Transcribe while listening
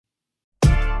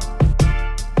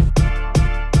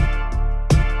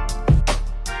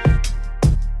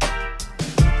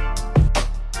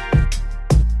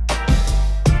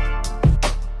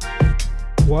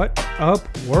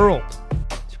up, world?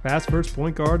 It's your past first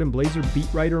point guard and Blazer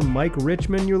beat writer Mike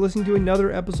Richman. You're listening to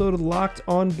another episode of Locked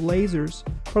On Blazers,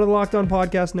 part of the Locked On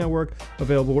Podcast Network,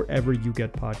 available wherever you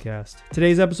get podcasts.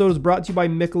 Today's episode is brought to you by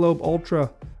Michelob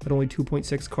Ultra. At only 2.6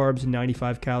 carbs and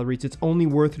 95 calories, it's only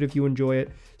worth it if you enjoy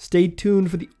it. Stay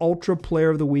tuned for the Ultra Player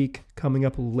of the Week coming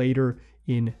up later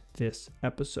in this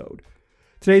episode.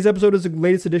 Today's episode is the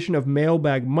latest edition of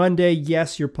Mailbag Monday.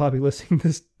 Yes, you're probably listening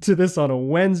to this on a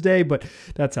Wednesday, but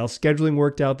that's how scheduling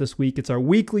worked out this week. It's our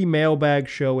weekly mailbag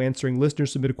show answering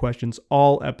listener-submitted questions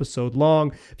all episode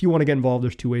long. If you want to get involved,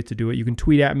 there's two ways to do it. You can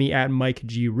tweet at me at Mike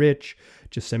G. Rich.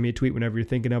 Just send me a tweet whenever you're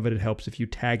thinking of it. It helps if you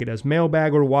tag it as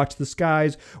mailbag or watch the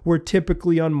skies, where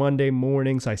typically on Monday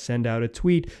mornings I send out a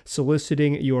tweet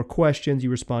soliciting your questions. You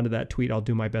respond to that tweet. I'll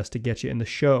do my best to get you in the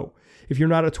show. If you're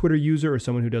not a Twitter user or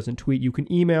someone who doesn't tweet, you can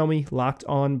email me.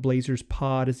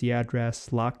 LockedOnBlazersPod is the address.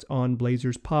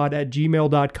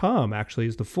 LockedOnBlazersPod@gmail.com actually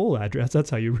is the full address. That's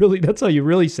how you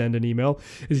really send an email,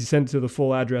 is you send it to the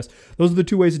full address. Those are the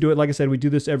two ways to do it. Like I said, we do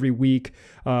this every week.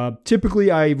 Typically,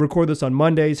 I record this on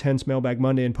Mondays, hence Mailbag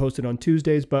Monday, and post it on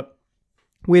Tuesdays, but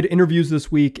we had interviews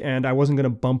this week, and I wasn't going to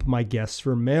bump my guests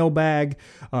for mailbag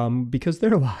because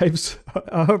their lives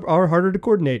are harder to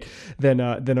coordinate than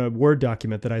a Word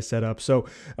document that I set up. So,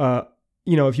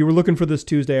 if you were looking for this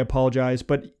Tuesday, I apologize,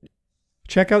 but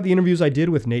check out the interviews I did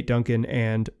with Nate Duncan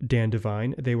and Dan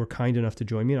Devine. They were kind enough to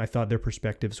join me, and I thought their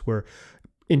perspectives were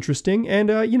interesting, and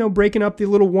breaking up the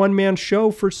little one-man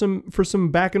show for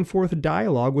some back and forth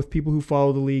dialogue with people who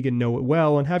follow the league and know it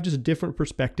well and have just different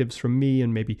perspectives from me,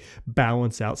 and maybe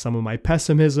balance out some of my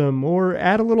pessimism or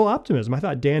add a little optimism. I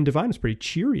thought Dan Devine was pretty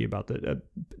cheery about the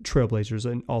Trailblazers,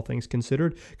 and all things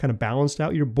considered, kind of balanced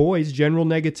out your boys' general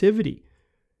negativity.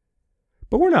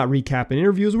 But we're not recapping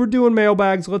interviews, we're doing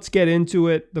mailbags. Let's get into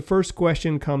it. The first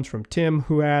question comes from Tim,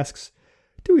 who asks,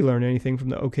 do we learn anything from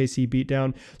the OKC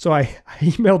beatdown? So I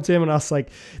emailed Tim and I was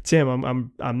like, Tim,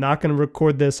 I'm not going to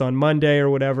record this on Monday or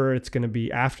whatever. It's going to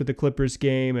be after the Clippers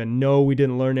game. And no, we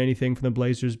didn't learn anything from the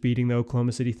Blazers beating the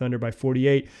Oklahoma City Thunder by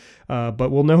 48.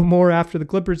 But we'll know more after the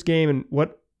Clippers game. And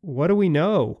what do we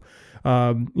know?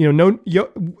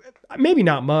 Maybe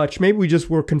not much. Maybe we just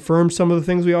were confirmed some of the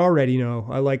things we already know.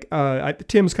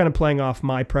 Tim's kind of playing off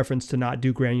my preference to not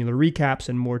do granular recaps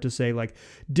and more to say, like,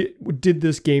 did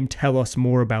this game tell us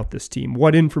more about this team?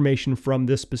 What information from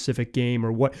this specific game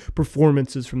or what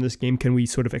performances from this game can we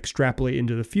sort of extrapolate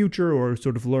into the future or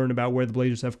sort of learn about where the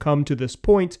Blazers have come to this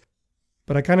point?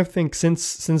 But I kind of think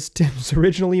since Tim's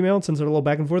original email, and since our little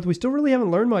back and forth, we still really haven't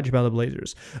learned much about the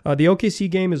Blazers. The OKC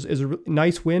game is a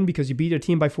nice win because you beat a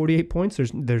team by 48 points.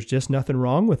 There's just nothing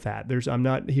wrong with that. I'm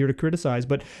not here to criticize,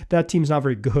 but that team's not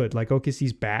very good. Like,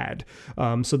 OKC's bad.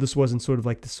 So this wasn't sort of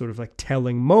like this sort of like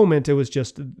telling moment. It was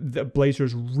just the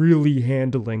Blazers really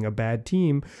handling a bad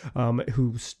team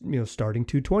who's starting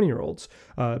two 20-year-olds.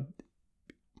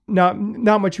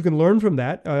 Not much you can learn from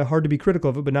that. Hard to be critical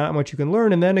of it, but not much you can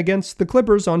learn. And then against the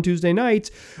Clippers on Tuesday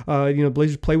night,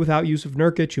 Blazers play without Jusuf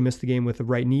Nurkic, who missed the game with a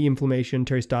right knee inflammation.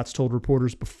 Terry Stotts told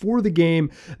reporters before the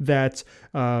game that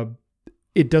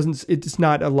it's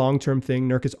not a long-term thing.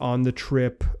 Nurkic on the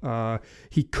trip.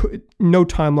 He could, no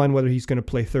timeline whether he's going to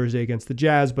play Thursday against the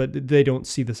Jazz, but they don't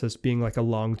see this as being like a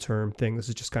long-term thing. This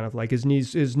is just kind of like his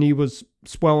knee was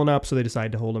swelling up, so they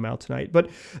decided to hold him out tonight. But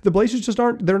the Blazers just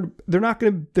aren't. They're not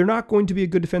going to be a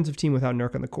good defensive team without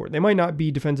Nurk on the court. They might not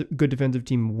be good defensive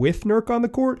team with Nurk on the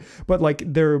court, but like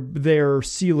their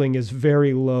ceiling is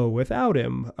very low without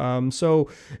him.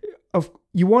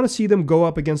 You want to see them go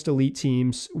up against elite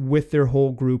teams with their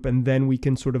whole group, and then we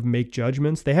can sort of make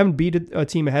judgments. They haven't beat a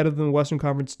team ahead of them in the Western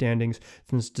Conference standings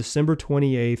since December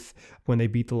 28th when they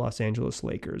beat the Los Angeles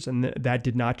Lakers. And that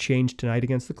did not change tonight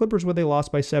against the Clippers, where they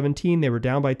lost by 17. They were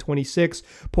down by 26,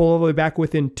 pull all the way back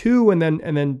within 2, and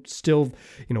then still,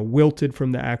 wilted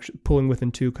from the action, pulling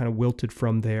within 2, kind of wilted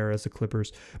from there as the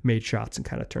Clippers made shots and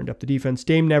kind of turned up the defense.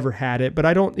 Dame never had it, but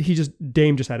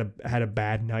Dame just had a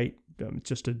bad night.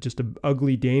 Just a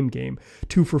ugly Dame game.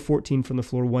 2 for 14 from the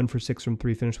floor, 1 for 6 from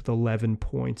 3, finished with 11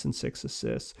 points and 6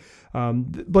 assists.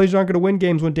 The Blazers aren't going to win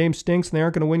games when Dame stinks, and they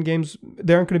aren't going to win games.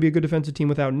 They aren't going to be a good defensive team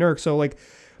without Nurk. So, like,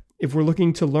 if we're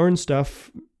looking to learn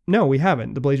stuff, no, we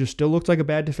haven't. The Blazers still look like a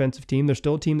bad defensive team. They're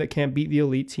still a team that can't beat the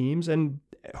elite teams, and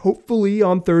hopefully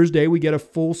on Thursday we get a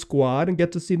full squad and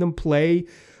get to see them play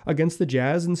against the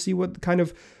Jazz and see what kind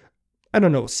of,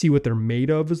 see what they're made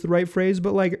of is the right phrase,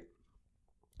 but like,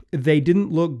 they didn't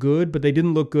look good, but they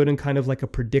didn't look good in kind of like a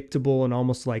predictable and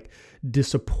almost like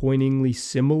disappointingly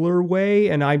similar way.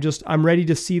 And I'm ready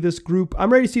to see this group.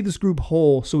 I'm ready to see this group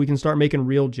whole so we can start making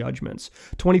real judgments.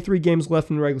 23 games left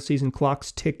in the regular season,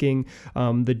 clock's ticking.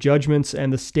 The judgments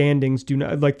and the standings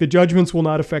the judgments will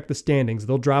not affect the standings.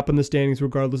 They'll drop in the standings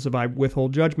regardless if I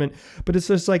withhold judgment. But it's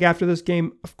just like after this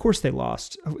game, of course they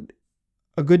lost.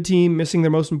 A good team missing their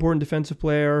most important defensive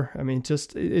player. I mean,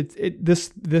 just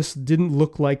this didn't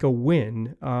look like a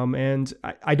win. And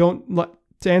I don't.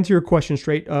 To answer your question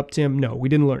straight up, Tim, no, we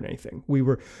didn't learn anything.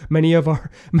 Many of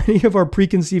our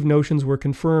preconceived notions were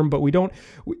confirmed, but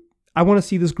I want to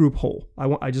see this group whole.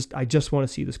 I just want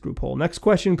to see this group whole. Next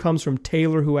question comes from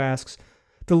Taylor, who asks,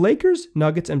 the Lakers,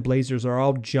 Nuggets, and Blazers are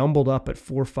all jumbled up at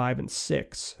 4, 5, and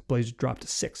 6. Blazers dropped to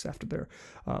 6 after their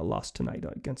loss tonight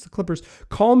against the Clippers.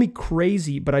 Call me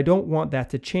crazy, but I don't want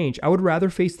that to change. I would rather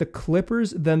face the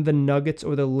Clippers than the Nuggets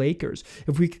or the Lakers.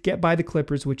 If we could get by the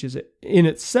Clippers, which is in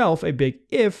itself a big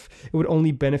if, it would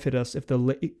only benefit us if the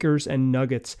Lakers and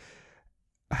Nuggets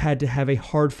had to have a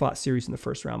hard-fought series in the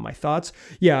first round. My thoughts?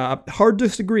 Yeah, hard to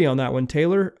disagree on that one,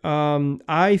 Taylor.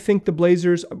 I think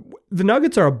the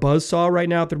Nuggets are a buzzsaw right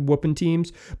now. They're whooping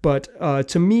teams, but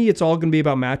to me, it's all going to be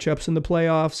about matchups in the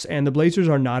playoffs, and the Blazers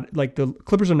are not, the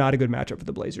Clippers are not a good matchup for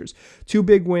the Blazers. Two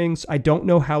big wings. I don't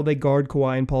know how they guard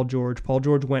Kawhi and Paul George. Paul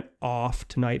George went off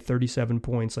tonight, 37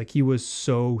 points. He was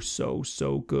so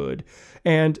good.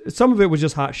 And some of it was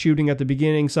just hot shooting at the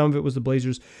beginning. Some of it was the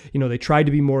Blazers, they tried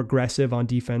to be more aggressive on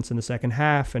defense in the second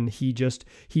half, and he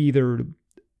either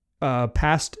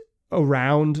passed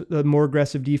around the more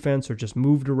aggressive defense or just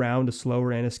moved around a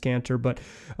slower Enes Kanter. But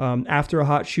after a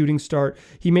hot shooting start,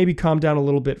 he maybe calmed down a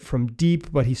little bit from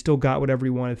deep, but he still got whatever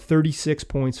he wanted. 36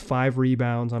 points, 5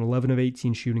 rebounds on 11 of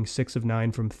 18 shooting, 6 of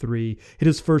 9 from 3. Hit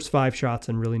his first 5 shots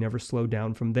and really never slowed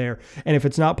down from there. And if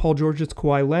it's not Paul George, it's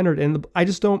Kawhi Leonard. And I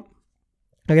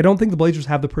don't think the Blazers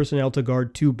have the personnel to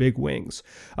guard two big wings.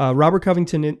 Robert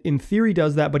Covington, in theory,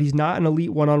 does that, but he's not an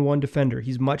elite one-on-one defender.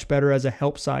 He's much better as a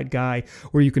help side guy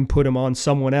where you can put him on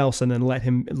someone else and then let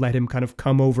him kind of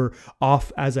come over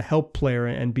off as a help player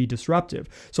and be disruptive.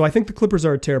 So I think the Clippers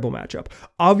are a terrible matchup.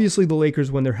 Obviously, the Lakers,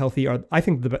 when they're healthy,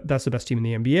 that's the best team in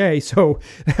the NBA, so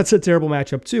that's a terrible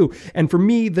matchup too. And for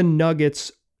me, the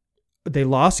Nuggets, they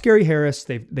lost Gary Harris.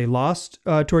 They lost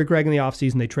Torrey Craig in the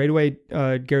offseason. They trade away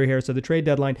Gary Harris at the trade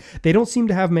deadline. They don't seem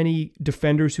to have many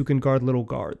defenders who can guard little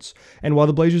guards. And while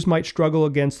the Blazers might struggle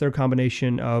against their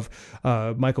combination of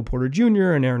Michael Porter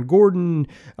Jr. and Aaron Gordon,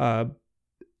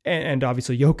 and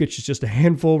obviously Jokic is just a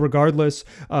handful regardless,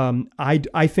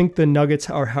 I think the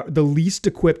Nuggets are the least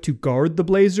equipped to guard the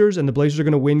Blazers, and the Blazers are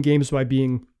going to win games by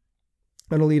being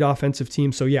an elite offensive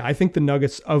team. So yeah, I think the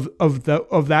Nuggets of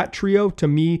that trio, to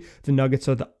me, the Nuggets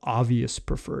are the obvious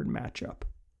preferred matchup.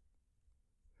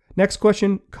 Next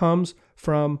question comes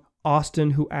from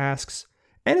Austin, who asks,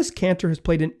 Enes Kanter has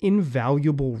played an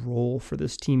invaluable role for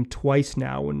this team twice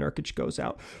now when Nurkic goes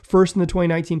out. First in the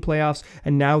 2019 playoffs,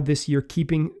 and now this year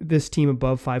keeping this team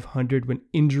above 500 when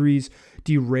injuries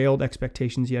derailed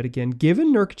expectations yet again.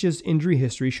 Given Nurkic's injury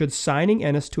history, should signing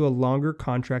Enes to a longer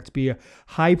contract be a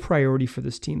high priority for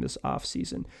this team this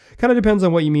offseason? Kind of depends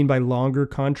on what you mean by longer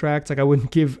contracts. I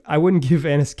wouldn't give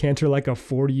Enes Kanter like a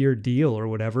 40-year deal or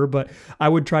whatever, but I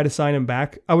would try to sign him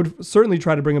back. I would certainly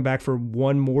try to bring him back for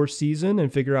one more season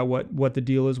and figure out what the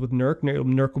deal is with Nurk.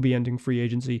 Nurk will be ending free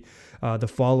agency the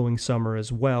following summer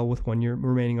as well, with 1 year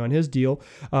remaining on his deal.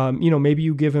 Maybe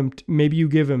you give him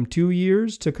 2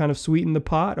 years to kind of sweeten the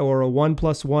pot, or a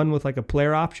 1+1 with like a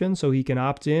player option so he can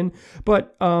opt in.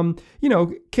 But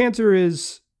Kanter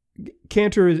is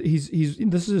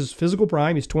this is his physical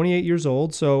prime. He's 28 years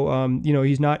old, so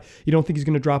he's not. You don't think he's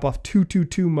going to drop off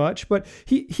too much, but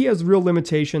he has real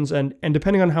limitations, and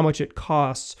depending on how much it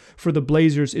costs for the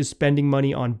Blazers, is spending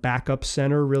money on backup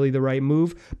center really the right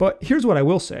move? But here's what I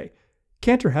will say.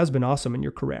 Kanter has been awesome, and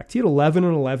you're correct. He had 11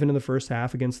 and 11 in the first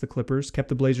half against the Clippers, kept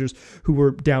the Blazers, who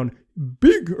were down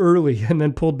big early, and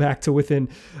then pulled back to within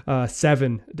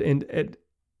 7 and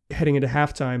heading into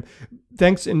halftime,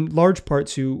 thanks in large part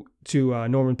to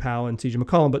Norman Powell and CJ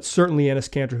McCollum, but certainly Enes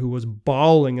Kanter, who was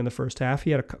balling in the first half.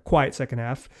 He had a quiet second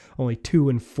half, only 2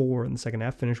 and 4 in the second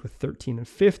half, finished with 13 and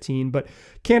 15. But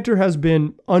Kanter has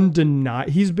been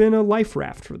undeniable. He's been a life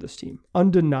raft for this team,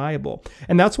 undeniable.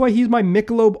 And that's why he's my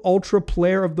Michelob Ultra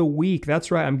Player of the Week.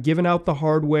 That's right, I'm giving out the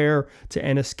hardware to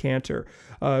Enes Kanter.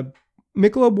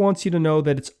 Michelob wants you to know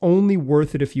that it's only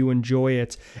worth it if you enjoy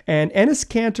it. And Enes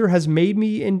Kanter has made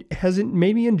me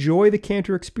enjoy the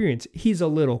Kanter experience. He's a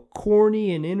little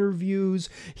corny in interviews.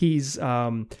 He's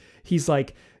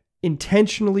like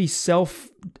intentionally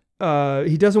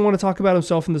he doesn't want to talk about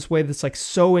himself in this way that's like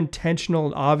so intentional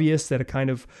and obvious that it kind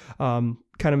of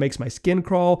makes my skin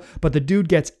crawl. But the dude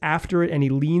gets after it and he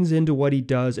leans into what he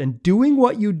does. And doing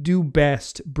what you do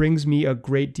best brings me a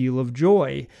great deal of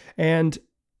joy. And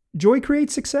joy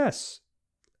creates success.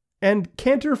 And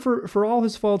Cantor, for all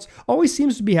his faults, always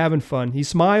seems to be having fun. He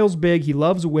smiles big. He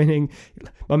loves winning.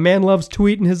 My man loves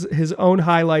tweeting his own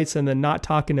highlights and then not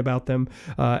talking about them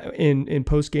in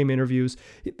post-game interviews.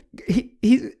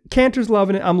 Cantor's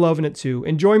loving it. I'm loving it too.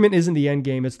 Enjoyment isn't the end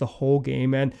game. It's the whole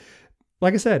game. And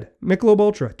like I said, Michelob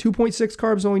Ultra, 2.6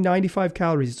 carbs, only 95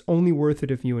 calories. It's only worth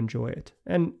it if you enjoy it.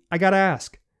 And I got to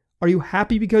ask, are you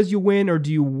happy because you win, or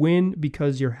do you win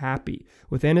because you're happy?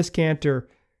 With Enes Kanter,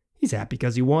 he's happy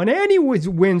because he won, and he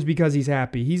wins because he's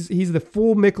happy. He's the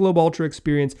full Michelob Ultra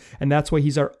experience, and that's why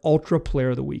he's our Ultra Player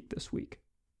of the Week this week.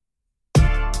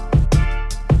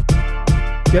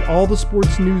 Get all the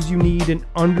sports news you need in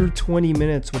under 20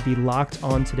 minutes with the Locked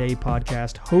On Today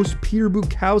podcast. Host Peter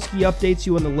Bukowski updates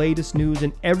you on the latest news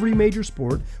in every major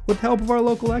sport with the help of our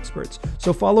local experts.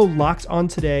 So follow Locked On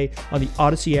Today on the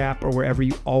Odyssey app or wherever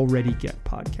you already get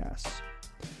podcasts.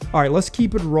 All right, let's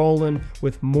keep it rolling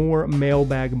with more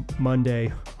Mailbag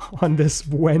Monday on this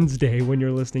Wednesday when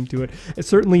you're listening to it. It's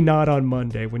certainly not on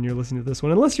Monday when you're listening to this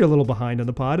one, unless you're a little behind on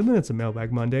the pod, and then it's a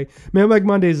Mailbag Monday. Mailbag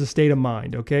Monday is a state of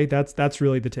mind, okay? That's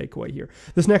really the takeaway here.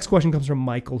 This next question comes from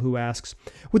Michael, who asks,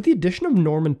 with the addition of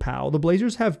Norman Powell, the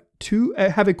Blazers have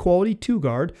a quality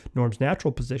two-guard, Norm's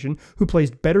natural position, who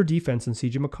plays better defense than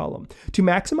CJ McCollum. To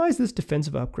maximize this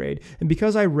defensive upgrade, and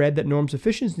because I read that Norm's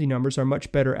efficiency numbers are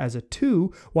much better as a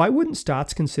 2, why wouldn't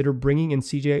Stotts consider bringing in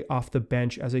CJ off the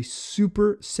bench as a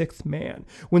super sixth man?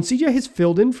 When CJ has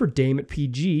filled in for Dame at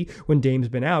PG when Dame's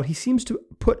been out, he seems to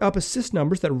put up assist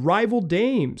numbers that rival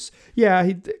Dame's.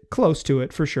 Yeah, close to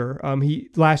it for sure.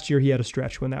 Last year he had a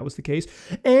stretch when that was the case,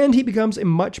 and he becomes a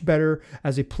much better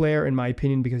as a player, in my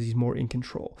opinion, because he's more in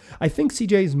control. I think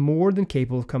CJ is more than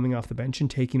capable of coming off the bench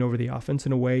and taking over the offense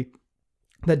in a way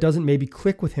that doesn't maybe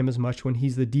click with him as much when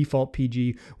he's the default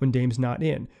PG when Dame's not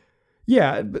in.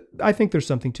 Yeah, but I think there's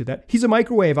something to that. He's a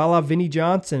microwave a la Vinnie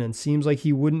Johnson and seems like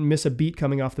he wouldn't miss a beat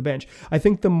coming off the bench. I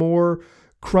think the more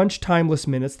crunch timeless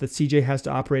minutes that CJ has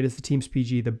to operate as the team's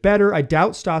PG, the better. I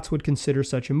doubt Stotts would consider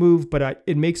such a move, but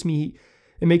it makes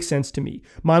sense to me.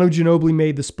 Manu Ginobili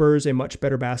made the Spurs a much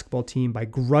better basketball team by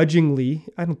grudgingly.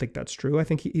 I don't think that's true. I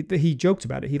think he joked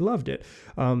about it. He loved it.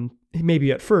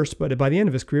 Maybe at first, but by the end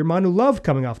of his career, Manu loved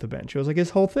coming off the bench. It was like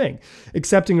his whole thing,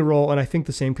 accepting a role. And I think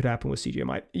the same could happen with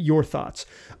CJ. Your thoughts?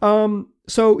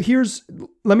 So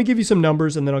let me give you some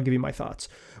numbers and then I'll give you my thoughts.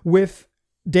 With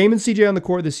Dame and CJ on the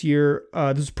court this year,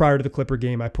 this is prior to the Clipper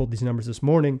game. I pulled these numbers this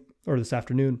morning or this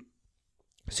afternoon.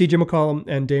 CJ McCollum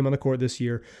and Dame on the court this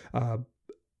year,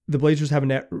 the Blazers have a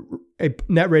net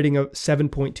rating of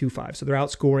 7.25. So they're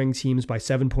outscoring teams by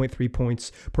 7.3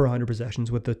 points per 100 possessions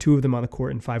with the two of them on the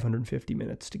court in 550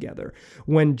 minutes together.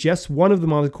 When just one of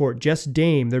them on the court, just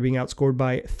Dame, they're being outscored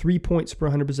by 3 points per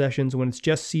 100 possessions. When it's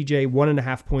just CJ,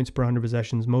 1.5 points per 100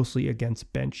 possessions, mostly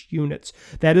against bench units.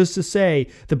 That is to say,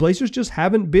 the Blazers just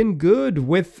haven't been good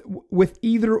with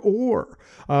either or.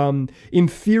 In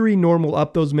theory, Norm will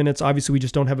up those minutes. Obviously, we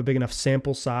just don't have a big enough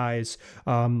sample size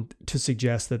to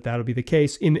suggest that that'll be the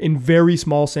case. In very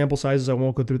small sample sizes, I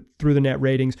won't go through the net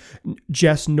ratings.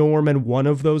 Jess Norm and one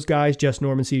of those guys, Jess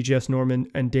Norm and CJ, Jess Norm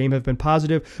and Dame have been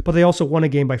positive, but they also won a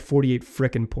game by 48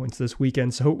 frickin' points this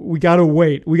weekend. So we gotta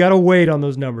wait. We gotta wait on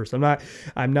those numbers. I'm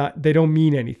not. They don't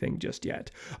mean anything just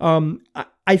yet.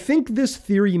 I think this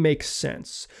theory makes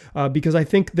sense because I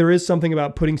think there is something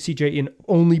about putting CJ in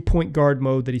only point guard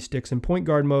mode that he sticks in point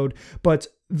guard mode. But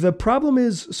the problem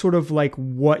is sort of like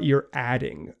what you're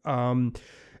adding.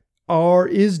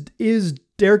 Is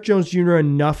Derrick Jones Jr.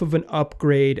 enough of an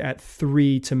upgrade at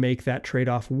 3 to make that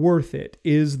trade-off worth it?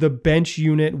 Is the bench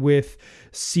unit with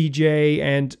CJ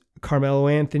and Carmelo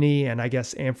Anthony and I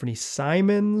guess Anthony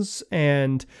Simons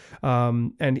and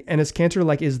Enes Kanter,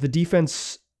 like, is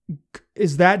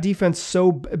that defense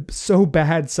so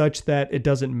bad such that it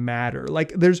doesn't matter?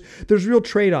 Like there's real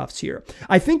trade-offs here.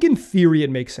 I think in theory it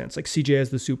makes sense, like CJ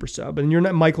as the super sub, and you're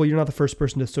not the first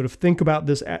person to sort of think about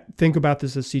this as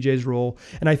CJ's role.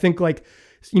 And I think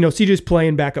CJ's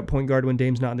playing backup point guard when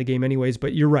Dame's not in the game anyways,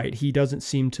 but you're right. He doesn't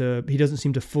seem to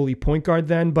fully point guard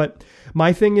then. But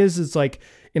my thing is it's like,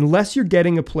 unless you're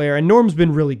getting a player, and Norm's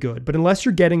been really good, but unless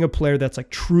you're getting a player that's like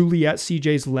truly at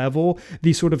CJ's level,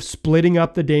 the sort of splitting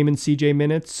up the Dame and CJ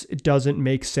minutes, it doesn't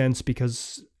make sense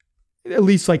because at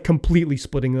least like completely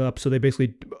splitting it up. So they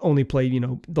basically only play,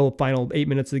 the final 8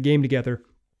 minutes of the game together.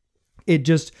 It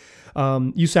just,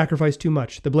 you sacrifice too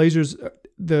much. The Blazers,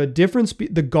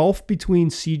 the gulf between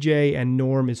CJ and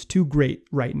Norm is too great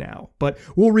right now. But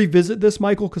we'll revisit this,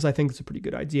 Michael, because I think it's a pretty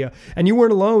good idea. And you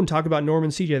weren't alone talking about Norm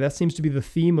and CJ. That seems to be the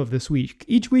theme of this week.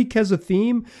 Each week has a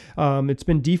theme. It's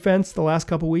been defense the last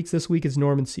couple weeks. This week it's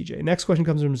Norm and CJ. Next question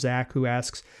comes from Zach, who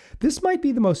asks, this might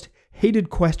be the most hated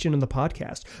question on the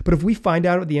podcast, but if we find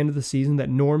out at the end of the season that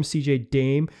Norm, CJ,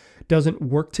 Dame doesn't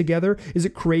work together, is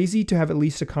it crazy to have at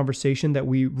least a conversation that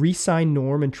we re-sign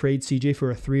Norm and trade CJ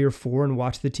for a 3 or 4 and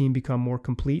watch the team become more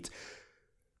complete?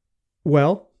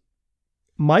 Well,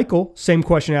 Michael, same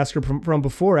question asker from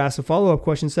before, asked a follow-up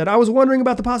question, said, I was wondering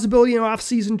about the possibility of an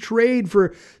off-season trade for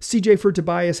CJ for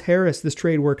Tobias Harris. This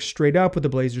trade works straight up with the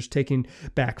Blazers taking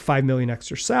back $5 million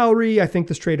extra salary. I think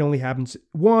this trade only happens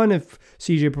if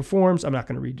CJ performs. I'm not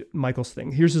going to read Michael's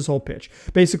thing. Here's his whole pitch.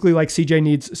 Basically, like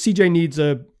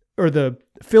the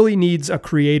Philly needs a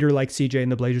creator like CJ,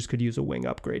 and the Blazers could use a wing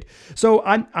upgrade. So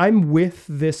I'm with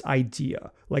this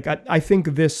idea. Like I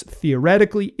think this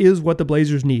theoretically is what the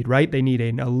Blazers need, right? They need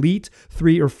an elite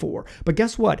 3 or 4. But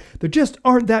guess what? There just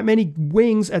aren't that many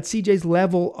wings at CJ's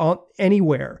level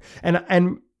anywhere.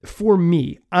 And for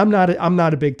me, I'm not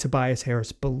a big Tobias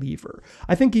Harris believer.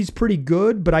 I think he's pretty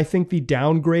good, but I think the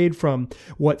downgrade from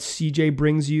what CJ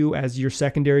brings you as your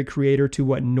secondary creator to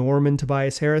what Norman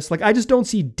Tobias Harris, like I just don't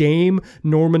see Dame,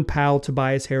 Norman Powell,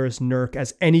 Tobias Harris, Nurk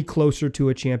as any closer to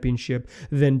a championship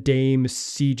than Dame,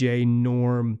 CJ,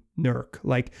 Norm, Nurk.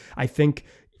 Like I think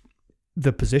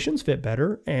the positions fit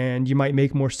better and you might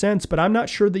make more sense, but I'm not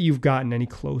sure that you've gotten any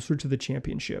closer to the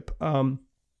championship.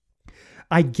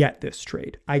 I get this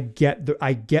trade. I get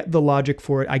the logic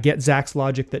for it. I get Zach's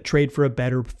logic that trade for a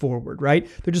better forward, right?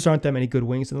 There just aren't that many good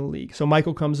wings in the league. So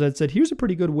Michael comes in and said, here's a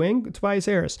pretty good wing, Tobias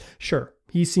Harris. Sure.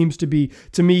 He seems to be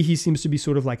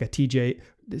sort of like a TJ.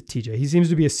 He seems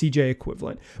to be a CJ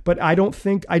equivalent, but I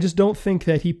just don't think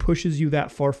that he pushes you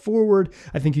that far forward.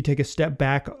 I think you take a step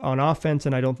back on offense,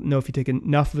 and I don't know if you take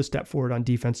enough of a step forward on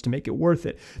defense to make it worth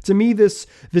it. To me,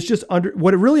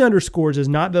 what it really underscores is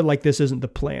not that like this isn't the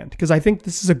plan, because I think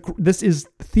this is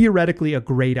theoretically a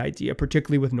great idea,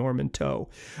 particularly with Norman Toe,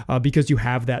 because you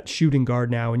have that shooting guard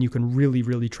now, and you can really,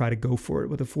 really try to go for it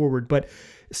with a forward. But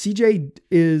CJ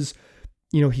is,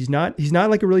 he's not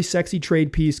like a really sexy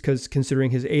trade piece because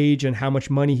considering his age and how much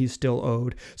money he's still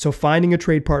owed. So finding a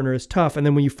trade partner is tough. And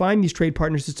then when you find these trade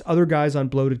partners, it's other guys on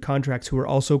bloated contracts who are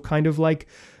also kind of like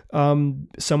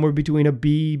somewhere between a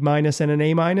B- and an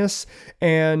A-.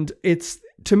 And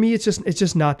to me, it's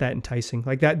just not that enticing.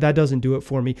 Like that doesn't do it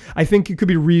for me. I think it could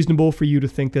be reasonable for you to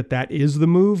think that is the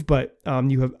move, but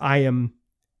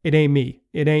it ain't me.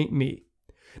 It ain't me.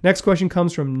 Next question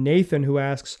comes from Nathan, who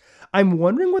asks, I'm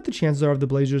wondering what the chances are of the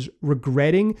Blazers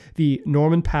regretting the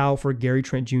Norman Powell for Gary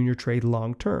Trent Jr. trade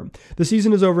long term. The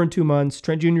season is over in 2 months.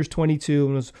 Trent Jr. is 22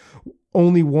 and was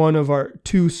only one of our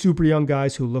 2 super young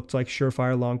guys who looked like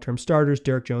surefire long-term starters,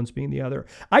 Derek Jones being the other.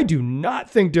 I do not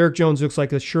think Derek Jones looks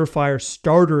like a surefire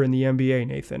starter in the NBA,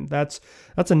 Nathan. That's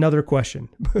another question.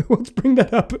 Let's bring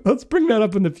that up. Let's bring that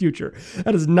up in the future.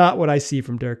 That is not what I see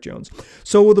from Derek Jones.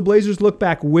 So will the Blazers look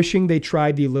back wishing they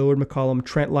tried the Lillard, McCollum,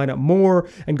 Trent lineup more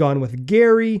and gone with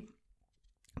Gary,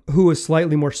 who is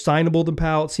slightly more signable than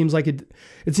Powell? It seems like they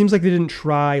didn't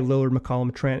try Lillard,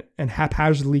 McCollum, Trent, and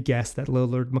haphazardly guessed that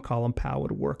Lillard, McCollum, Powell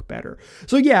would work better.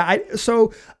 So yeah,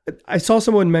 I saw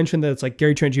someone mention that it's like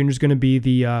Gary Trent Jr. is going to be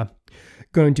the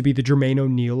Jermaine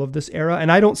O'Neal of this era,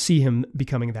 and I don't see him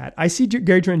becoming that. I see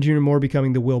Gary Trent Jr. more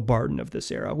becoming the Will Barton of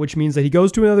this era, which means that he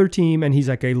goes to another team and he's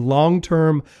like a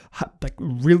long-term, like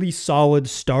really solid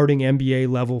starting NBA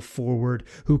level forward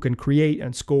who can create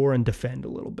and score and defend a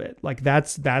little bit. Like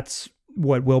that's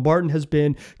what Will Barton has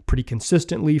been pretty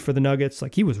consistently for the Nuggets.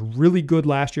 Like he was really good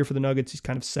last year for the Nuggets. He's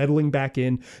kind of settling back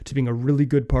in to being a really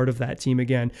good part of that team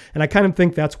again. And I kind of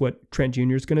think that's what Trent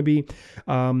Jr. is going to be.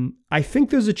 I think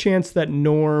there's a chance that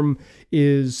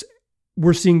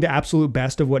we're seeing the absolute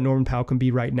best of what Norman Powell can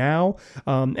be right now.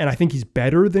 And I think he's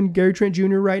better than Gary Trent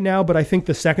Jr. right now. But I think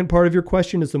the second part of your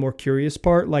question is the more curious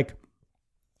part. Like,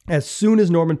 as soon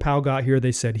as Norman Powell got here,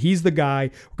 they said, he's the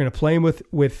guy. We're going to play him with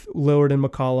Lillard and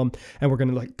McCollum, and we're going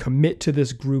to like commit to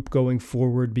this group going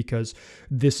forward because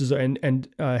this is, and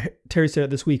Terry said it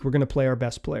this week, we're going to play our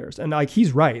best players. And like,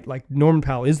 he's right. Like Norman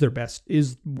Powell is their best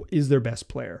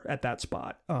player at that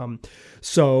spot.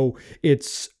 So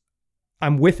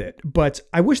I'm with it, but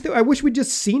I wish we'd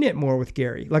just seen it more with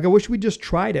Gary. Like I wish we just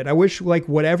tried it. I wish like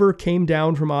whatever came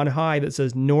down from on high that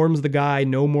says Norm's the guy,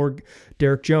 no more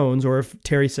Derek Jones, or if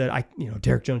Terry said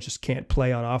Derek Jones just can't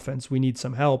play on offense, we need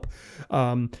some help.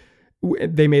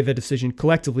 they made the decision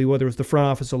collectively, whether it was the front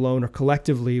office alone or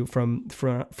collectively from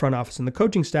front office and the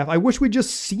coaching staff. I wish we'd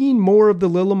just seen more of the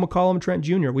Lillum, McCollum, Trent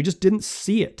Jr. We just didn't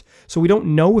see it. So we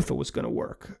don't know if it was going to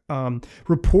work.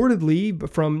 Reportedly,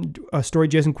 from a story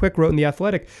Jason Quick wrote in The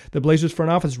Athletic, the Blazers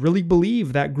front office really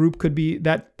believed that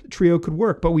that trio could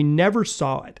work, but we never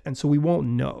saw it. And so we won't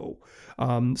know.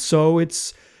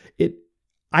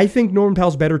 I think Norman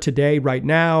Powell's better today, right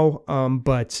now.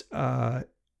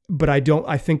 But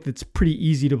I think it's pretty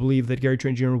easy to believe that Gary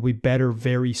Trent Jr. will be better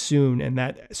very soon, and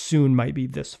that soon might be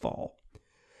this fall.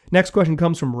 Next question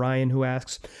comes from Ryan, who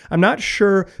asks, I'm not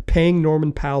sure paying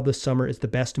Norman Powell this summer is the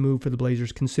best move for the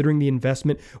Blazers, considering the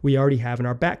investment we already have in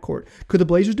our backcourt. Could the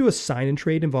Blazers do a sign and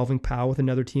trade involving Powell with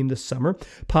another team this summer,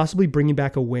 possibly bringing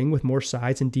back a wing with more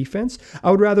size and defense?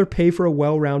 I would rather pay for a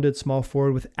well-rounded small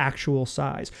forward with actual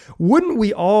size. Wouldn't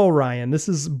we all, Ryan? This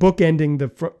is bookending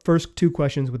the first two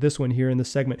questions with this one here in the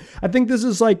segment. I think this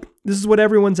is what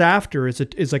everyone's after,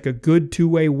 is like a good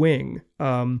two-way wing.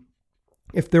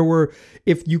 If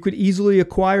you could easily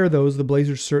acquire those, the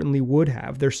Blazers certainly would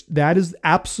have. That is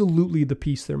absolutely the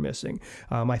piece they're missing.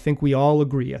 I think we all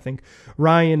agree. I think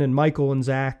Ryan and Michael and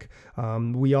Zach,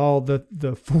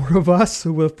 the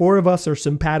four of us are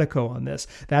simpatico on this.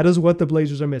 That is what the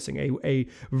Blazers are missing.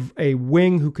 A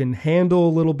wing who can handle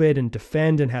a little bit and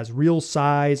defend and has real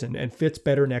size and fits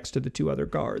better next to the two other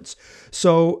guards.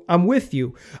 So I'm with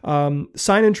you.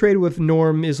 Sign and trade with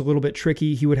Norm is a little bit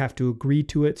tricky. He would have to agree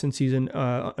to it since he's an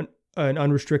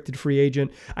unrestricted free agent.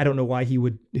 I don't know why he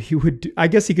would. I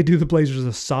guess he could do the Blazers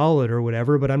a solid or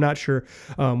whatever, but I'm not sure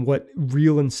what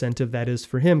real incentive that is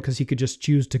for him, because he could just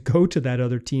choose to go to that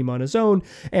other team on his own.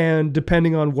 And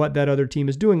depending on what that other team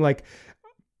is doing,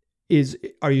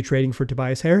 are you trading for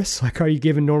Tobias Harris? Are you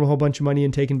giving Norm a whole bunch of money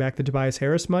and taking back the Tobias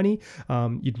Harris money?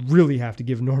 You'd really have to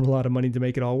give Norm a lot of money to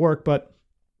make it all work. But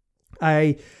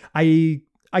I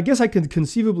guess I could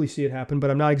conceivably see it happen, but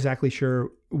I'm not exactly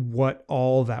sure what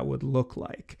all that would look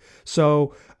like.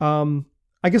 So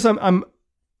I guess I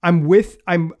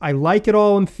like it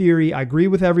all in theory. I agree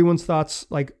with everyone's thoughts.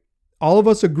 All of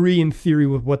us agree in theory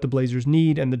with what the Blazers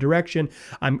need and the direction.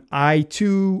 I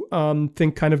too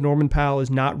think kind of Norman Powell is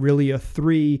not really a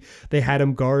three. They had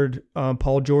him guard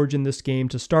Paul George in this game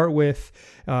to start with,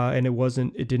 and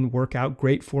it didn't work out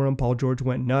great for him. Paul George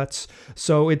went nuts.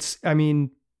 So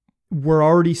we're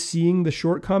already seeing the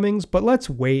shortcomings, but let's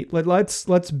wait.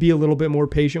 Let's be a little bit more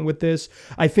patient with this.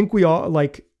 I think we're going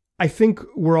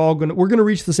to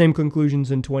reach the same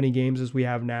conclusions in 20 games as we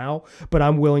have now, but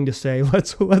I'm willing to say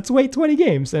let's wait 20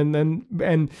 games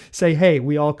and say, hey,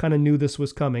 we all kind of knew this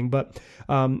was coming. But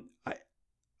I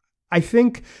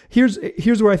think here's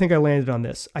where I think I landed on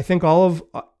this. I think all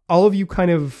of you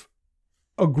kind of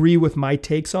agree with my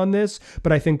takes on this,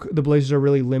 but I think the Blazers are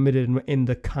really limited in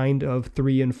the kind of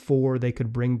 3 and 4 they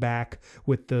could bring back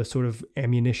with the sort of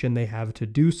ammunition they have to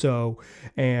do so.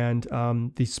 And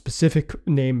the specific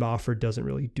name offer doesn't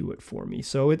really do it for me.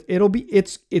 So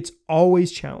it's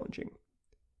always challenging.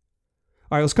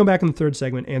 All right, let's come back in the third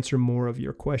segment, answer more of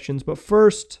your questions. But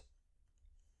first,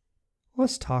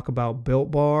 let's talk about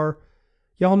Built Bar.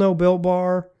 Y'all know Built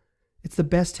Bar. It's the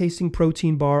best tasting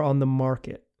protein bar on the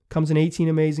market. Comes in 18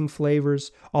 amazing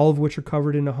flavors, all of which are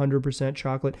covered in 100%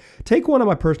 chocolate. Take one of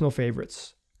my personal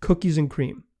favorites, cookies and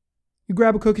cream. You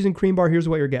grab a cookies and cream bar, here's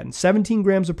what you're getting. 17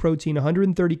 grams of protein,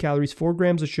 130 calories, 4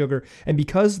 grams of sugar, and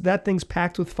because that thing's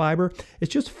packed with fiber,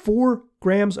 it's just 4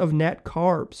 grams of net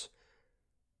carbs.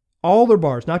 All their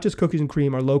bars, not just cookies and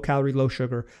cream, are low calorie, low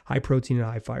sugar, high protein, and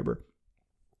high fiber.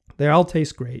 They all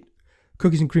taste great.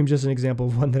 Cookies and cream is just an example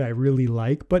of one that I really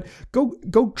like, but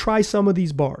go try some of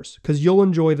these bars because you'll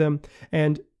enjoy them.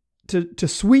 And to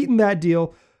sweeten that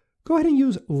deal, go ahead and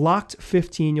use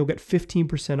LOCKED15. You'll get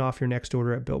 15% off your next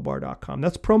order at BuiltBar.com.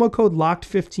 That's promo code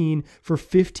LOCKED15 for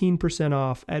 15%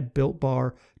 off at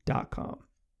BuiltBar.com.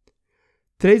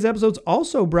 Today's episode is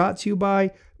also brought to you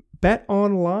by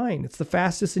BetOnline. It's the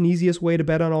fastest and easiest way to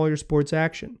bet on all your sports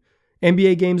action.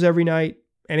 NBA games every night,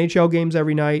 NHL games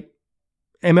every night,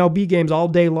 MLB games all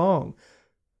day long.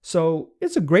 So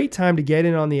it's a great time to get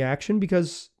in on the action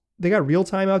because they got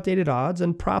real-time outdated odds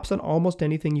and props on almost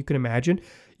anything you can imagine.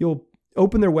 You'll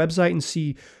open their website and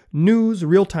see news,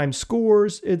 real-time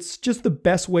scores. It's just the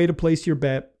best way to place your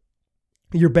bets,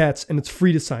 and it's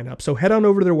free to sign up. So head on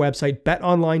over to their website,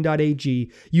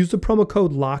 betonline.ag, use the promo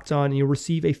code LOCKEDON, and you'll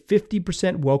receive a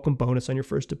 50% welcome bonus on your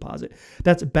first deposit.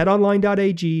 That's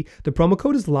betonline.ag. The promo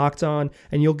code is LOCKEDON,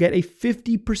 and you'll get a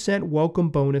 50% welcome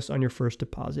bonus on your first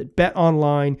deposit.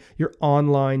 BetOnline, your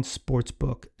online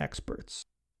sportsbook experts.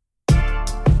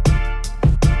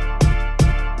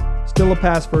 Still a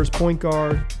pass first point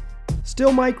guard.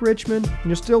 Still Mike Richmond, and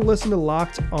you're still listening to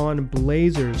Locked On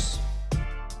Blazers.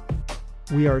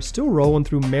 We are still rolling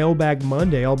through Mailbag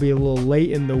Monday. I'll be a little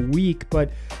late in the week,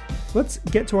 but let's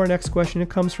get to our next question. It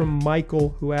comes from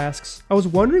Michael, who asks, I was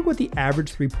wondering what the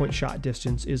average three-point shot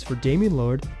distance is for Damian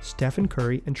Lillard, Stephen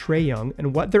Curry, and Trae Young,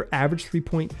 and what their average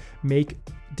three-point make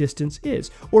distance is.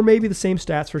 Or maybe the same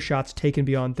stats for shots taken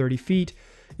beyond 30 feet.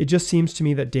 It just seems to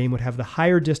me that Dame would have the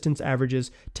higher distance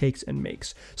averages, takes, and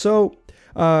makes. So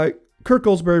Kurt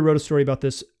Goldsberry wrote a story about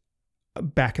this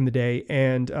back in the day,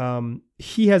 and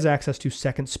he has access to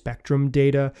second spectrum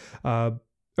data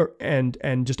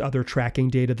and just other tracking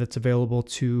data that's available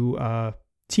to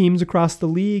teams across the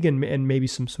league, and maybe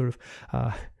some sort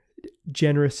of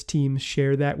generous teams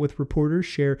share that with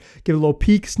reporters, give a little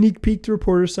sneak peek to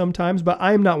reporters sometimes, but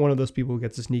I'm not one of those people who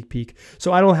gets a sneak peek.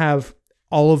 So I don't have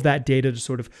all of that data to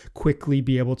sort of quickly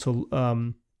be able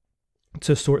to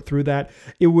sort through that.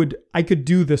 I could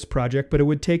do this project, but it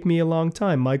would take me a long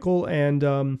time, Michael. And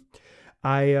I'm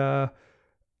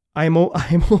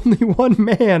only one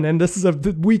man, and this is a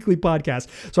weekly podcast.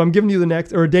 So I'm giving you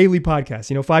a daily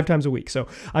podcast, 5 times a week. So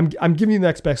I'm giving you the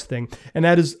next best thing. And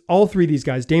that is all three of these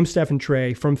guys, Dame, Steph, and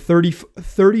Trae, from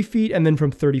 30 feet and then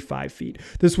from 35 feet.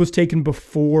 This was taken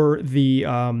before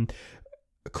the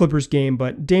Clippers game,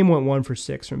 but Dame went 1 for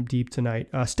 6 from deep tonight.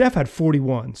 Steph had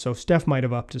 41, so Steph might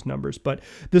have upped his numbers, but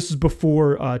this is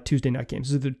before Tuesday night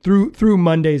games. This is through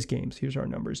Monday's games. Here's our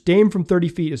numbers. Dame from 30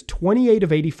 feet is 28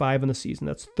 of 85 in the season.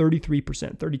 That's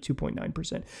 33%,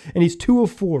 32.9%. And he's 2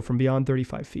 of 4 from beyond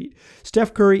 35 feet.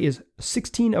 Steph Curry is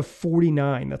 16 of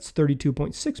 49. That's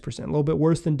 32.6%. A little bit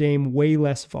worse than Dame, way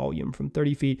less volume from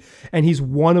 30 feet. And he's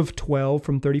 1 of 12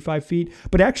 from 35 feet.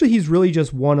 But actually, he's really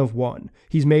just 1 of 1.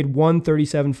 He's made 1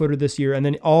 37-footer this year, and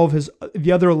then all of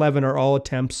the other 11 are all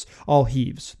attempts, all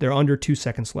heaves. They're under 2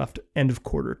 seconds left, end of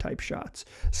quarter type shots.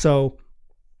 So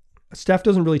Steph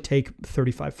doesn't really take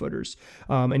 35-footers,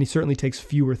 and he certainly takes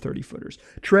fewer 30-footers.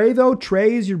 Trae, though,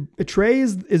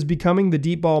 Trae is becoming the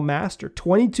deep ball master.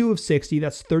 22 of 60,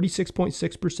 that's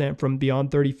 36.6% from beyond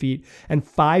 30 feet, and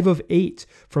 5 of 8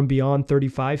 from beyond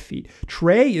 35 feet.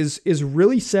 Trae is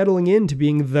really settling into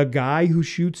being the guy who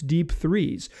shoots deep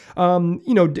threes.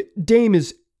 Dame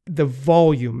the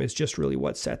volume is just really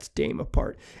what sets Dame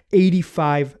apart.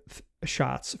 85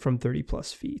 shots from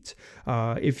 30-plus feet.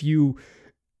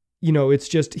 It's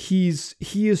just he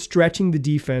is stretching the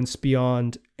defense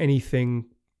beyond anything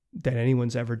that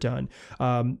anyone's ever done.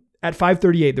 At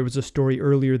 538, there was a story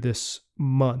earlier this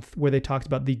month where they talked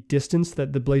about the distance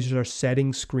that the Blazers are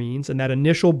setting screens, and that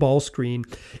initial ball screen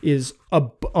is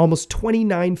almost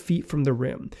 29 feet from the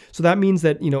rim. So that means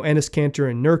that, Enes Kanter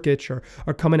and Nurkic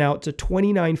are coming out to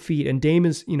 29 feet, and Dame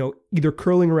is, either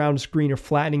curling around a screen or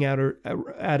flattening out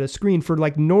at a screen for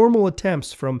like normal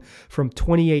attempts from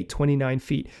 28, 29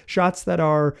 feet. Shots that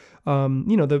are,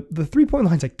 the 3-point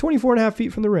line's like 24 and a half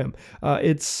feet from the rim.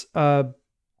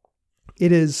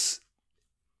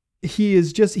 He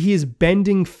is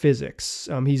bending physics.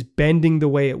 He's bending the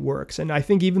way it works. And I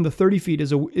think even the 30 feet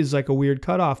is like a weird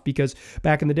cutoff, because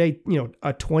back in the day,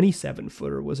 a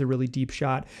 27-footer was a really deep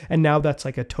shot. And now that's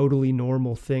like a totally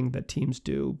normal thing that teams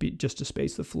do just to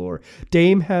space the floor.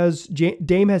 Dame has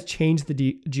changed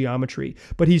the geometry,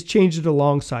 but he's changed it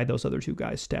alongside those other two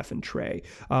guys, Steph and Trae.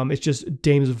 It's just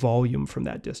Dame's volume from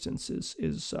that distance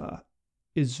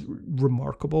is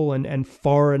remarkable and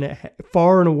far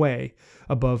and away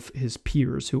above his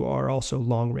peers, who are also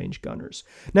long-range gunners.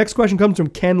 Next question comes from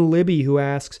Ken Libby, who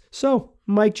asks, so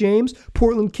Mike James,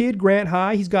 Portland kid, Grant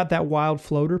High, he's got that wild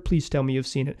floater. Please tell me you've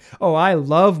seen it. Oh, I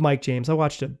love Mike James. I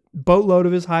watched a boatload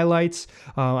of his highlights.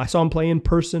 I saw him play in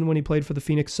person when he played for the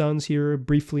Phoenix Suns here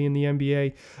briefly in the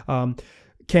NBA.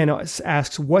 Ken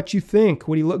asks, what you think?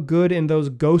 Would he look good in those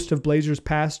Ghost of Blazers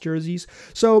past jerseys?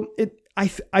 So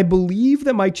I believe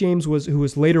that Mike James who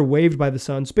was later waived by the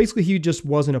Suns. Basically, he just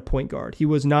wasn't a point guard. He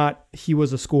was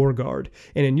a score guard.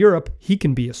 And in Europe, he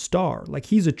can be a star. Like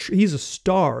he's a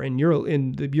star in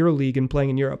the EuroLeague and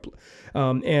playing in Europe.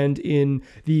 And in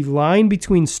the line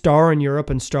between star in Europe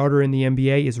and starter in the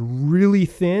NBA is really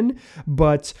thin,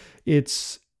 but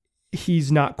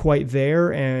he's not quite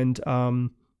there.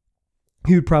 And,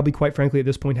 he would probably, quite frankly, at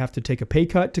this point have to take a pay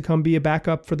cut to come be a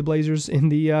backup for the Blazers in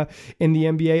the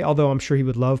NBA, although I'm sure he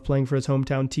would love playing for his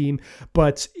hometown team.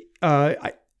 But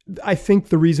I think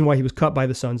the reason why he was cut by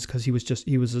the Suns is because he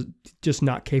was just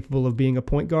not capable of being a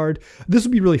point guard. This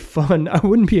would be really fun. I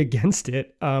wouldn't be against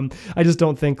it. I just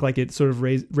don't think like it sort of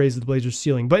raised the Blazers'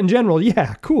 ceiling. But in general,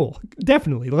 yeah, cool.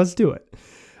 Definitely. Let's do it.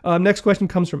 Next question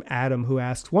comes from Adam, who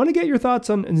asks, want to get your thoughts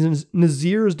on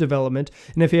Nazir's development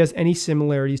and if he has any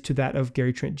similarities to that of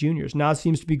Gary Trent Jr.'s. Naz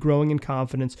seems to be growing in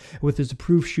confidence. With his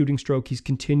improved shooting stroke, he's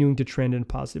continuing to trend in a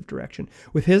positive direction.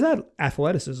 With his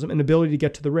athleticism and ability to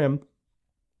get to the rim,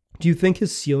 do you think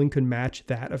his ceiling could match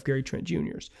that of Gary Trent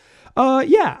Jr.'s?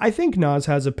 Yeah, I think Naz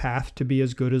has a path to be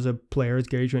as good as a player as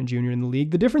Gary Trent Jr. in the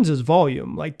league. The difference is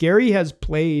volume. Like, Gary has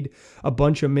played a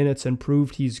bunch of minutes and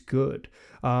proved he's good.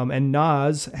 And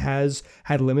Naz has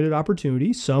had limited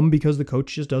opportunity, some because the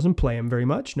coach just doesn't play him very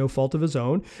much, no fault of his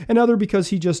own, and other because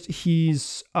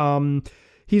he's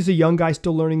a young guy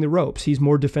still learning the ropes. He's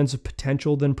more defensive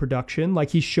potential than production. Like,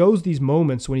 he shows these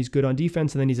moments when he's good on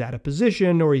defense and then he's out of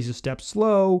position or he's a step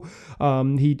slow.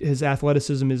 His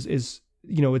athleticism is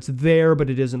it's there, but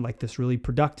it isn't like this really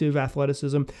productive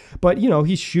athleticism. But,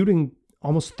 he's shooting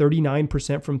almost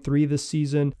 39% from three this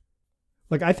season.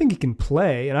 Like, I think he can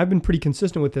play, and I've been pretty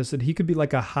consistent with this, that he could be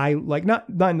like a high, like not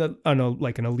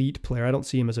like an elite player. I don't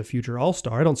see him as a future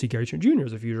all-star. I don't see Gary Trent Jr.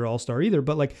 as a future all-star either,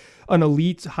 but like an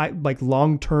elite, high, like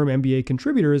long-term NBA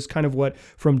contributor is kind of what,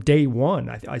 from day one,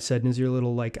 I said Nassir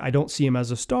Little, like, I don't see him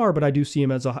as a star, but I do see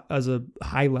him as a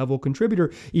high-level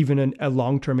contributor, even a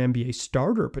long-term NBA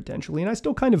starter potentially, and I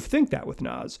still kind of think that with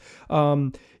Naz.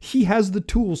 He has the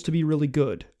tools to be really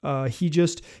good. He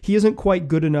isn't quite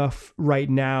good enough right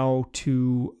now to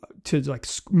like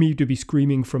me to be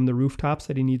screaming from the rooftops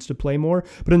that he needs to play more.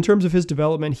 But in terms of his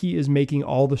development, he is making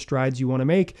all the strides you want to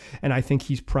make. And I think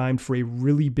he's primed for a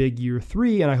really big year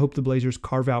 3. And I hope the Blazers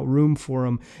carve out room for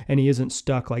him and he isn't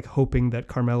stuck like hoping that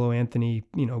Carmelo Anthony,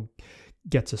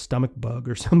 gets a stomach bug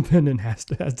or something and has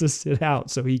to sit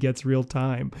out so he gets real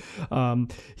time.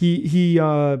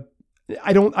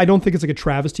 I don't think it's like a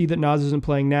travesty that Naz isn't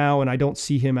playing now, and I don't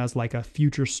see him as like a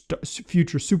future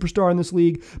superstar in this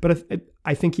league. But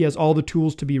I think he has all the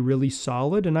tools to be really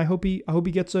solid, and I hope he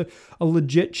gets a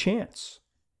legit chance.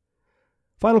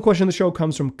 Final question of the show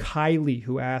comes from Kylie,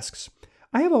 who asks,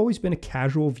 I have always been a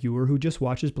casual viewer who just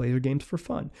watches Blazer games for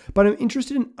fun, but I'm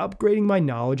interested in upgrading my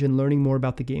knowledge and learning more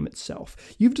about the game itself.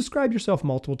 You've described yourself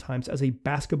multiple times as a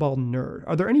basketball nerd.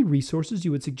 Are there any resources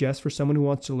you would suggest for someone who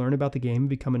wants to learn about the game and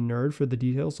become a nerd for the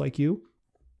details like you?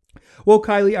 Well,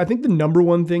 Kylie, I think the number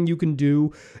one thing you can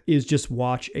do is just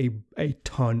watch a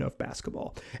ton of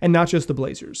basketball, and not just the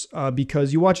Blazers,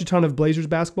 because you watch a ton of Blazers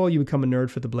basketball, you become a nerd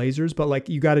for the Blazers, but like,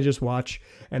 you got to just watch,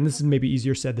 and this is maybe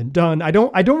easier said than done. I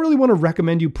don't really want to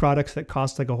recommend you products that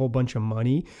cost like a whole bunch of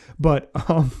money, but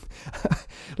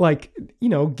like,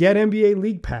 get NBA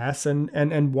League Pass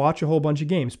and watch a whole bunch of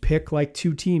games. Pick like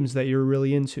 2 teams that you're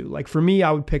really into. Like, for me,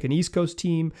 I would pick an East Coast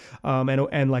team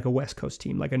and like a West Coast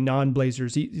team, like a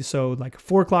non-Blazers. So like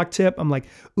 4:00 tip, I'm like,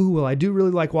 ooh, well, I do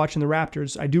really like watching the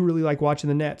Raptors. I do really like watching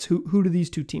the Nets. Who do these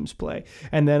 2 teams play?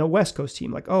 And then a West Coast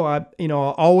team, like, I'll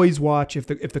always watch if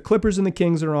the Clippers and the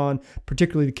Kings are on,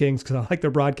 particularly the Kings, because I like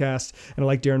their broadcast and I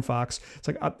like De'Aaron Fox. It's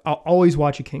like, I'll always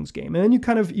watch a Kings game. And then you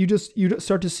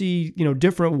start to see,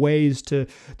 different ways to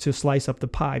slice up the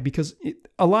pie, because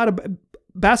a lot of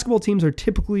basketball teams are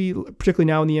typically, particularly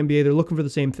now in the NBA, they're looking for the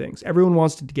same things. Everyone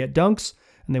wants to get dunks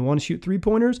and they want to shoot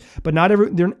 3-pointers, but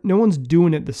no one's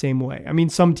doing it the same way. I mean,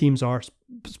 some teams are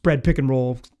spread, pick and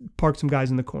roll, park some guys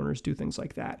in the corners, do things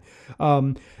like that.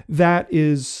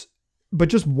 But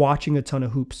just watching a ton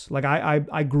of hoops. Like,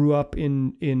 I grew up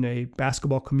in a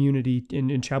basketball community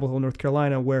in Chapel Hill, North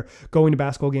Carolina, where going to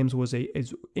basketball games was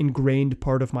is ingrained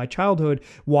part of my childhood.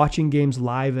 Watching games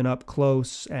live and up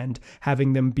close and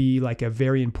having them be like a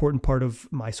very important part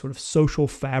of my sort of social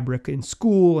fabric in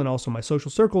school and also my social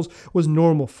circles was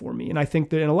normal for me. And I think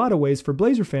that in a lot of ways for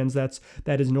Blazer fans, that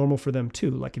is normal for them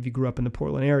too. Like, if you grew up in the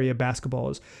Portland area, basketball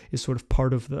is sort of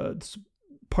part of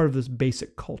this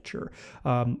basic culture.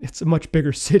 It's a much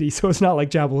bigger city, so it's not like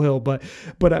Chapel Hill, but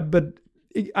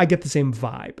I get the same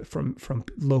vibe from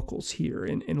locals here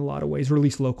in a lot of ways, or at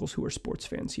least locals who are sports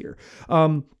fans here.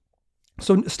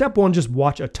 So step 1, just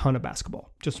watch a ton of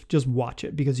basketball. Just watch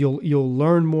it, because you'll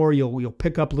learn more. You'll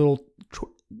pick up little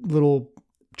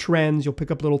trends, you'll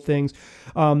pick up little things.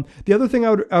 The other thing I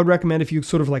would recommend if you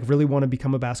sort of like really want to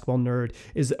become a basketball nerd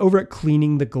is over at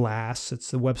Cleaning the Glass.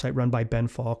 It's the website run by Ben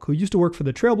Falk, who used to work for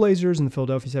the Trailblazers and the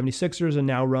Philadelphia 76ers and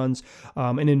now runs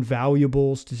an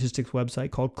invaluable statistics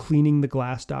website called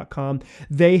cleaningtheglass.com.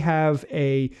 They have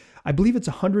I believe it's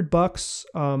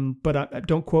 $100, but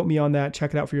don't quote me on that.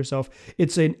 Check it out for yourself.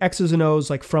 It's an X's and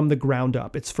O's like from the ground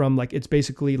up. It's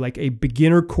basically like a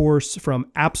beginner course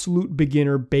from absolute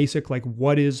beginner, basic, like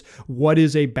what what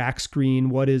is a back screen,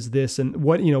 what is this, and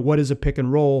what is a pick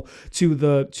and roll,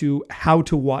 to how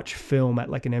to watch film at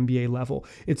like an NBA level.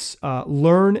 It's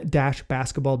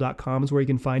learn-basketball.com is where you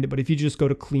can find it. But if you just go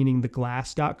to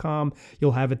cleaningtheglass.com,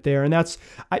 you'll have it there. And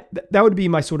that would be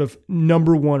my sort of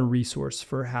number one resource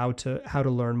for how to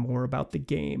learn more about the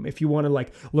game. If you want to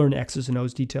like learn X's and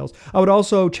O's details, I would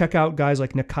also check out guys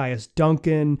like Nekias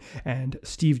Duncan and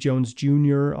Steve Jones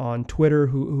Jr. on Twitter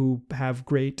who have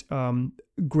great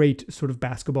sort of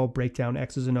basketball breakdown,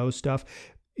 X's and O's stuff.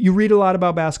 You read a lot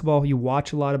about basketball, you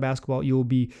watch a lot of basketball, you'll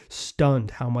be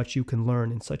stunned how much you can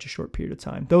learn in such a short period of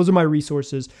time. Those are my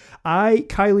resources.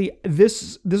 Kylie,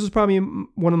 this is probably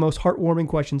one of the most heartwarming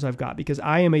questions I've got, because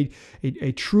I am a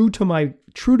true to my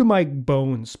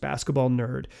bones basketball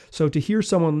nerd. So to hear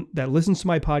someone that listens to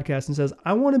my podcast and says,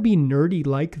 I want to be nerdy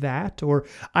like that, or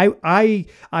I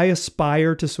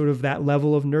aspire to sort of that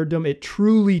level of nerddom, it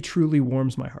truly, truly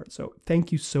warms my heart. So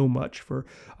thank you so much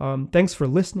thanks for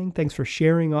listening. Thanks for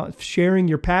sharing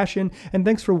your passion, and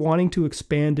thanks for wanting to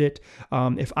expand it.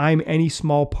 If I'm any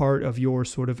small part of your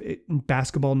sort of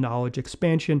basketball knowledge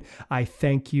expansion, I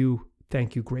thank you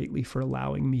greatly for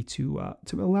allowing me to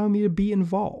be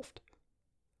involved.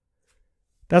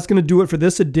 That's going to do it for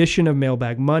this edition of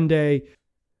Mailbag Monday.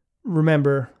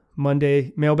 Remember,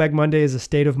 Mailbag Monday is a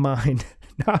state of mind,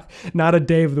 not a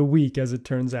day of the week, as it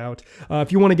turns out.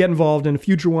 If you want to get involved in a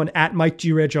future one, at Mike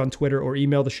G. Reg on Twitter, or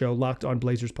email the show,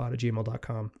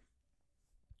 lockedonblazerspod@gmail.com.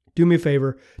 Do me a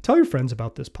favor, tell your friends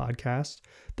about this podcast.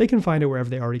 They can find it wherever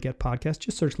they already get podcasts.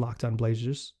 Just search Locked On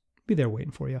Blazers. Be there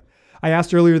waiting for you. I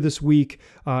asked earlier this week,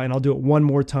 and I'll do it one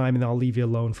more time, and then I'll leave you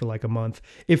alone for like a month.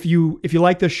 If you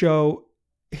like the show,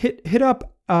 hit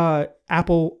up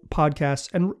Apple Podcasts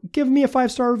and give me a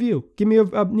 5-star review. Give me a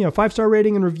 5-star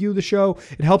rating and review the show.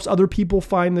 It helps other people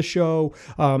find the show.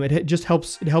 It just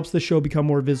helps the show become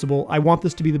more visible. I want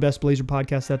this to be the best Blazer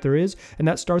podcast that there is, and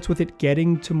that starts with it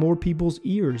getting to more people's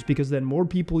ears, because then more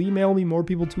people email me, more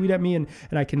people tweet at me, and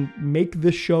I can make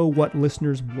this show what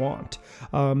listeners want.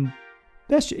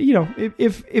 That's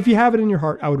if you have it in your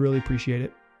heart, I would really appreciate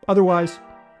it. Otherwise,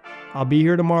 I'll be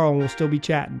here tomorrow and we'll still be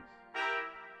chatting.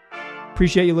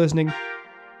 Appreciate you listening.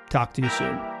 Talk to you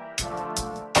soon.